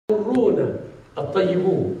يمرون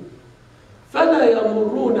الطيبون فلا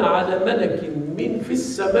يمرون على ملك من في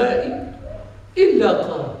السماء إلا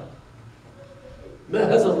قال ما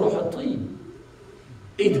هذا الروح الطيب؟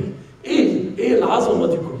 إيه ده؟ إيه العظمة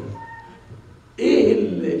دي كلها؟ إيه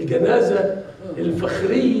الجنازة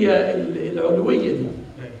الفخرية العلوية دي؟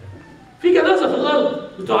 في جنازة في الأرض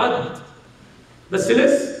بتعد بس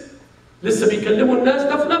لسه بيكلموا الناس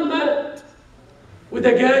ده فلان مات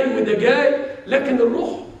وده جاي وده جاي، لكن الروح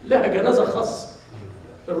لها جنازة خاصة،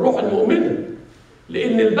 الروح المؤمنة،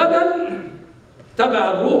 لأن البدن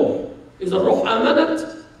تبع الروح. إذا الروح آمنت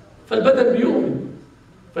فالبدن بيؤمن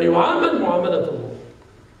فيعامل معاملة الروح،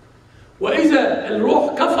 وإذا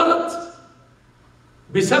الروح كفرت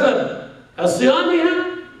بسبب عصيانها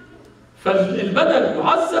فالبدن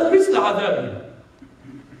يعذب مثل عذابها،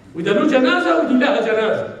 وده له جنازة ودي لها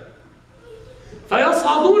جنازة،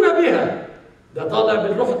 فيصعدون بها، ده طالع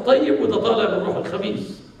بالروح الطيب وده طالع بالروح الخبيث.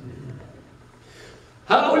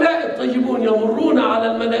 هؤلاء الطيبون يمرون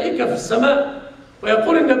على الملائكة في السماء،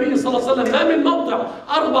 ويقول النبي صلى الله عليه وسلم ما من موضع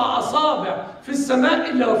 4 أصابع في السماء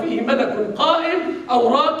إلا وفيه ملك قائم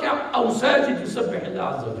أو راكع أو ساجد يسبح الله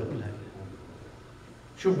عز وجل.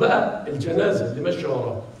 شوف بقى الجنازة اللي ماشية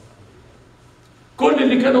وراه، كل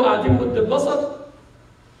اللي كانوا قاعدين مد البصر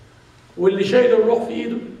واللي شايل الروح في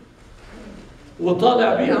ايده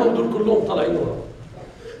وطالع بيها، ودول كلهم طالعين وراه.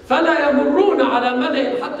 فلا يمرون على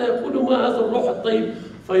ملأ حتى يقولوا ما هذا الروح الطيب،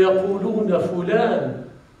 فيقولون فلان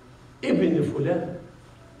ابن فلان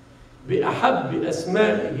بأحب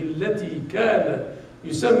أسمائه التي كان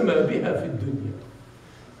يسمى بها في الدنيا.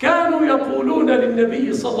 كانوا يقولون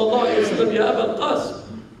للنبي صلى الله عليه وسلم يا أبا القاسم،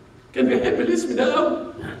 كان بيحب الاسم ده قوي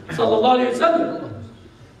صلى الله عليه وسلم،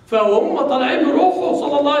 فهم طالعين روحه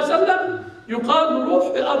صلى الله عليه وسلم يقال روح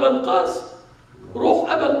أبا القاسم،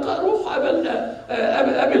 روح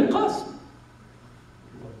أبي القاسم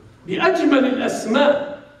بأجمل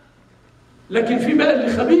الأسماء. لكن في بقى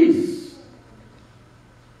اللي خبيث،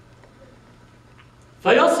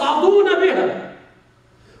 فيصعدون بها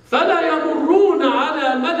فلا يمرون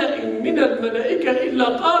على ملأ من الملائكة إلا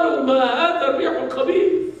قالوا ما هذا الريح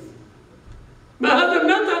الخبيث، ما هذا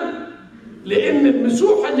الندم، لأن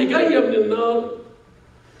المسوحة اللي جاية من النار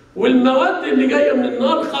والمواد اللي جاية من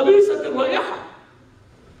النار خبيثة الرائحة،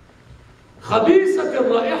 خبيثة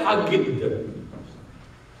الرائحة جدا.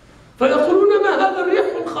 فيقولون ما هذا الريح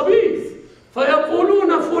الخبيث،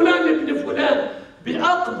 فيقولون فلان ابن فلان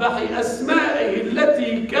بأقبح أسمائه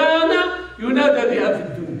التي كان ينادى بها في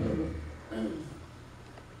الدنيا.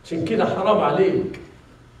 عشان كده حرام عليك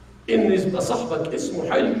إن يبقى صاحبك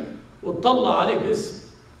اسمه حلو وتطلع عليك اسم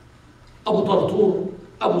أبو طرطور،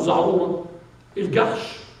 أبو زعرورة،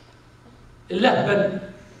 الجحش، اللهبل،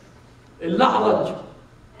 الأعرج،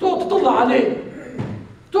 تقعد تطلع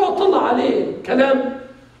عليه كلام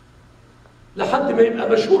لحد ما يبقى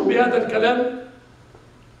مشهور بهذا الكلام.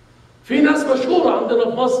 في ناس مشهورة عندنا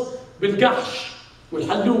في مصر بالجحش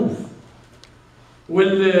والحلوف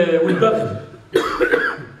والبغل،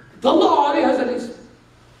 طلعوا عليه هذا الاسم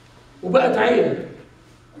وبقت عين.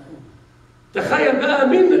 تخيل بقى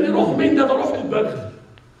مين ده روح البغل،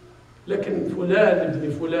 لكن فلان ابن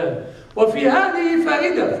فلان. وفي هذه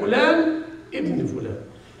فائدة فلان ابن فلان،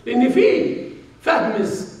 لأن في فهم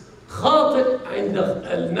خاطئ عند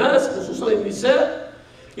الناس خصوصا النساء،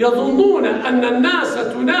 يظنون أن الناس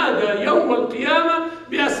تنادى يوم القيامة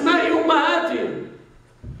بأسماء أمهاتهم،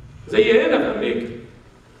 زي هنا في أمريكا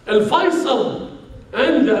الفيصل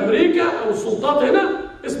عند أمريكا أو السلطات هنا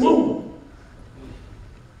اسم أمه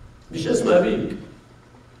مش اسم أبيك،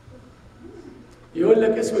 يقول لك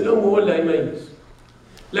اسم الأم هو اللي هيميز.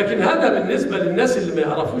 لكن هذا بالنسبة للناس اللي ما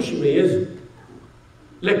يعرفوش يميزوا،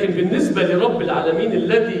 لكن بالنسبة لرب العالمين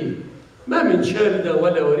الذي ما من شاردة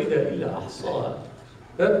ولا واردة إلا أحصاها،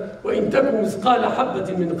 وإن تكن مثقال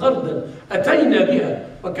حبة من خردل أتينا بها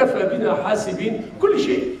وكفى بنا حاسبين، كل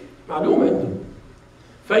شيء معلوم عنده.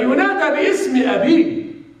 فينادى باسم أبيه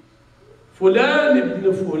فلان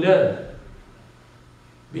ابن فلان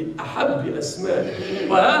بأحب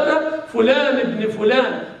أسمائه، وهذا فلان ابن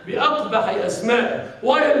فلان بأقبح أسمائه.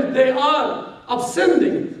 While they are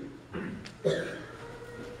ascending,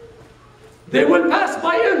 they will pass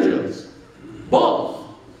by angels. Both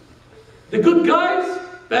the good guys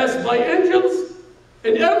pass by angels,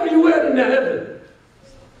 and everywhere in the heaven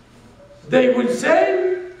they will say,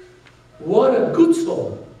 "What a good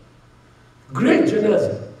soul! Great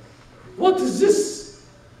janazah! What is this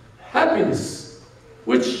happiness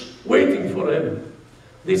which waiting for him?"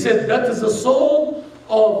 They said that is the soul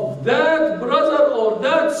of that brother or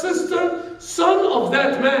that sister, son of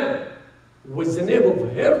that man, with the name of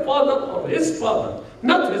her father or his father,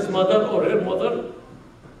 not his mother or her mother.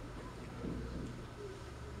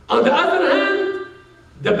 On the other hand,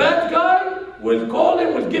 the bad guy will call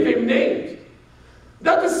him, will give him names.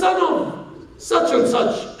 That is son of such and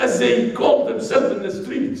such, as they call themselves in the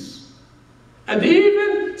streets. And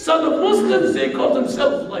even son of Muslims, they call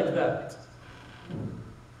themselves like that.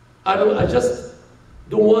 I just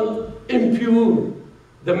don't want to impure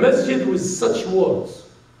the masjid with such words.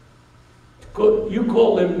 You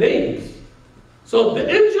call them names. So the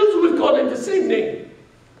angels will call him the same name.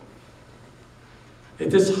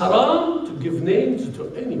 It is haram to give names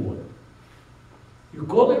to anyone. You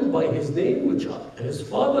call him by his name, which his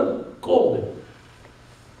father called him.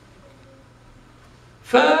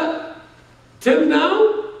 Till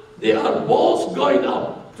now, they are both going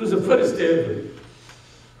up to the first heaven.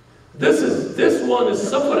 This one is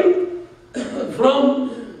suffering from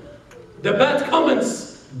the bad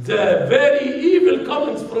comments, the very evil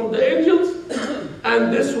comments from the angels,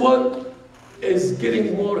 and this one is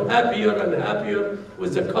getting more happier and happier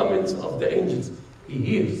with the comments of the angels he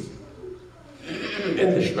hears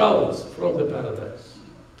in the shrouds from the paradise.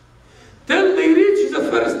 Till they reach the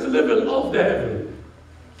first level of the heaven,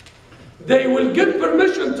 they will get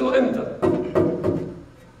permission to enter.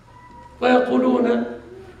 فيقولون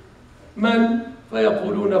من؟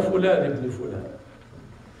 فيقولون فلان ابن فلان.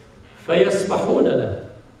 فيسمحون له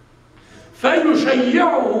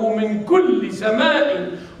فيشيعه من كل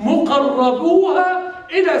سماء مقربوها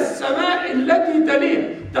إلى السماء التي تليها.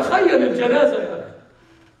 تخيل الجنازة يا أخي،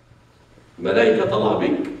 ملائكة طلع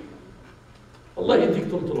بك، الله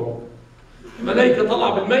يديك طول العمر، ملائكة طلع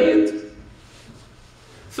بالميت،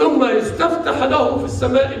 ثم يستفتح له في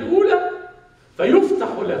السماء الأولى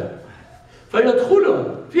فيفتح له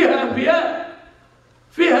فيدخلها، فيها أنبياء،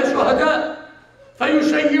 فيها شهداء،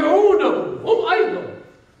 فيشيعونه هم أيضا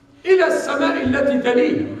إلى السماء التي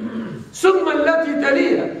تليها، ثم التي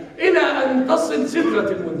تليها، إلى أن تصل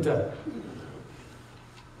سدرة المنتهى،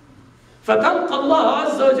 فتلقى الله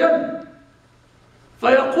عز وجل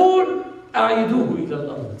فيقول أعيدوه إلى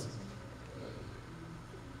الأرض،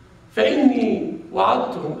 فإني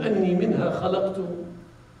وعدتهم أني منها خلقتهم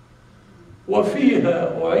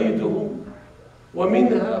وفيها أعيدهم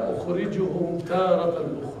ومنها أخرجهم تارة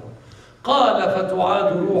أخرى. قال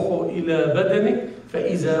فتعاد روحه إلى بدنه،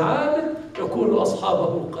 فإذا عاد يكون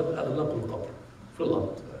أصحابه قد أغلقوا القبر في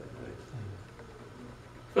الأرض.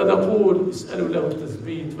 فنقول اسألوا له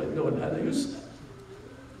التثبيت فإنه الآن يسأل.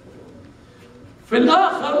 في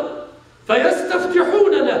الآخر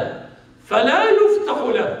فيستفتحون له فلا يفتح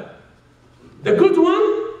له. The good one,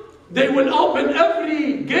 they will open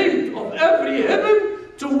every gate of every heaven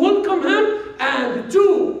to welcome him and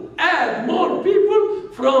to add more people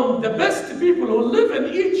from the best people who live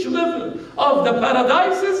in each level of the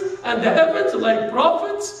paradises and the heavens, like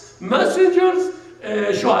prophets, messengers,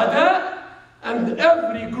 shuhada, and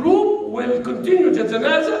every group will continue the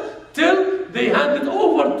janazah till they hand it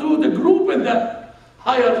over to the group in the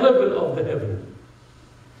higher level of the heaven,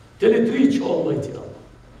 till it reach Almighty Allah.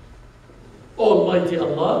 Almighty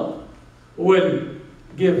Allah will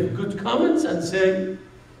give good comments and say,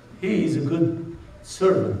 he is a good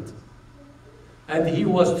servant and he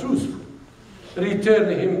was truthful.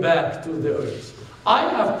 Return him back to the earth. I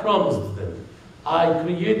have promised them. I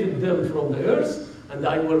created them from the earth and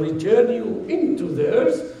I will return you into the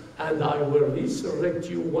earth and I will resurrect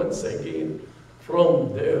you once again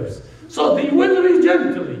from the earth. So they will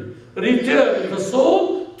gently return the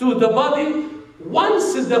soul to the body.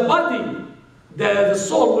 Once the body, the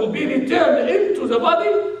soul will be returned into the body,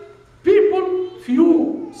 people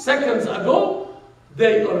few seconds ago,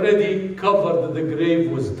 they already covered the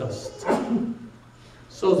grave with dust.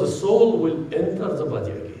 So the soul will enter the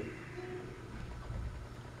body again.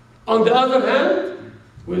 On the other hand,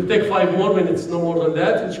 we'll take 5 more minutes, no more than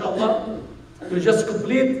that, inshallah, to just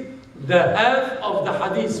complete the half of the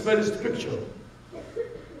hadith's first picture.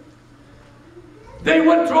 They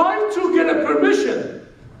will try to get a permission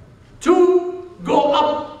to go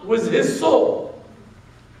up with his soul.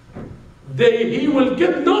 He will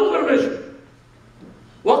get no permission.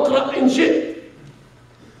 واقرأ إن شئت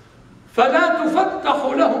فلا تفتح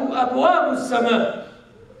لهم أبواب السماء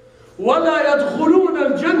ولا يدخلون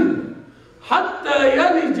الجنة حتى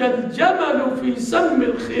يلج الجمل في سم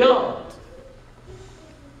الخياط.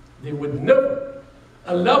 They would never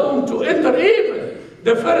allow him to enter even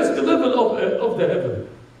the first level of the heaven.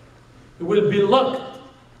 He will be locked.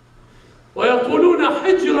 ويقولون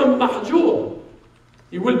حجرا محجور.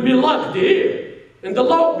 He will be locked here in the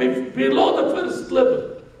law below the first level.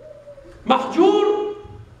 محجور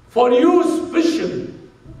for you specially.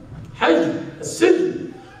 حجر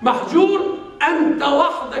السجن. محجور أنت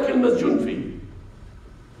وحدك المسجون فيه.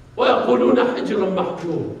 ويقولون حجرا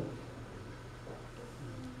محجور.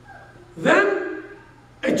 then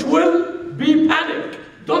it will be panic.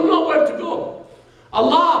 Don't know where to go.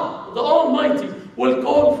 Allah, the Almighty, will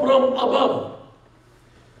call from above.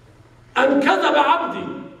 And كذب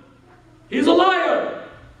عبدي. He's a liar.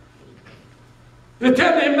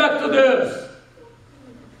 Return him back to the earth.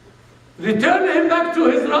 Return him back to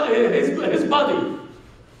his body.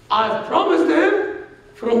 I've promised him,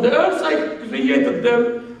 from the earth I created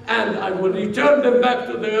them, and I will return them back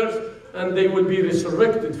to the earth, and they will be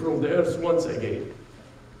resurrected from the earth once again.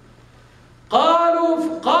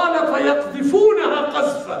 قال فيقذفونها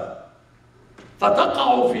قذفا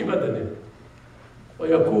فتقع في بدنه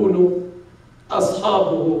ويكون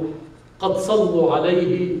أصحابه قد صلوا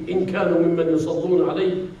عليه إن كانوا ممن يصلون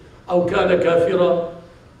عليه أو كان كافرا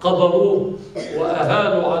قبروه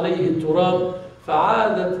وأهالوا عليه التراب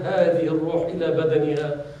فعادت هذه الروح إلى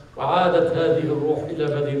بدنها وعادت هذه الروح إلى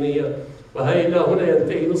بدنها. وإلى هنا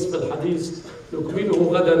ينتهي نصف الحديث،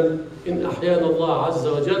 نكمله غدا إن أحيانا الله عز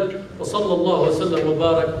وجل. وصلى الله وسلم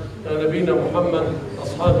وبارك على نبينا محمد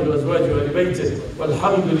أصحابه وأزواجه وآل بيته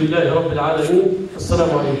والحمد لله رب العالمين. السلام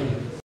عليكم.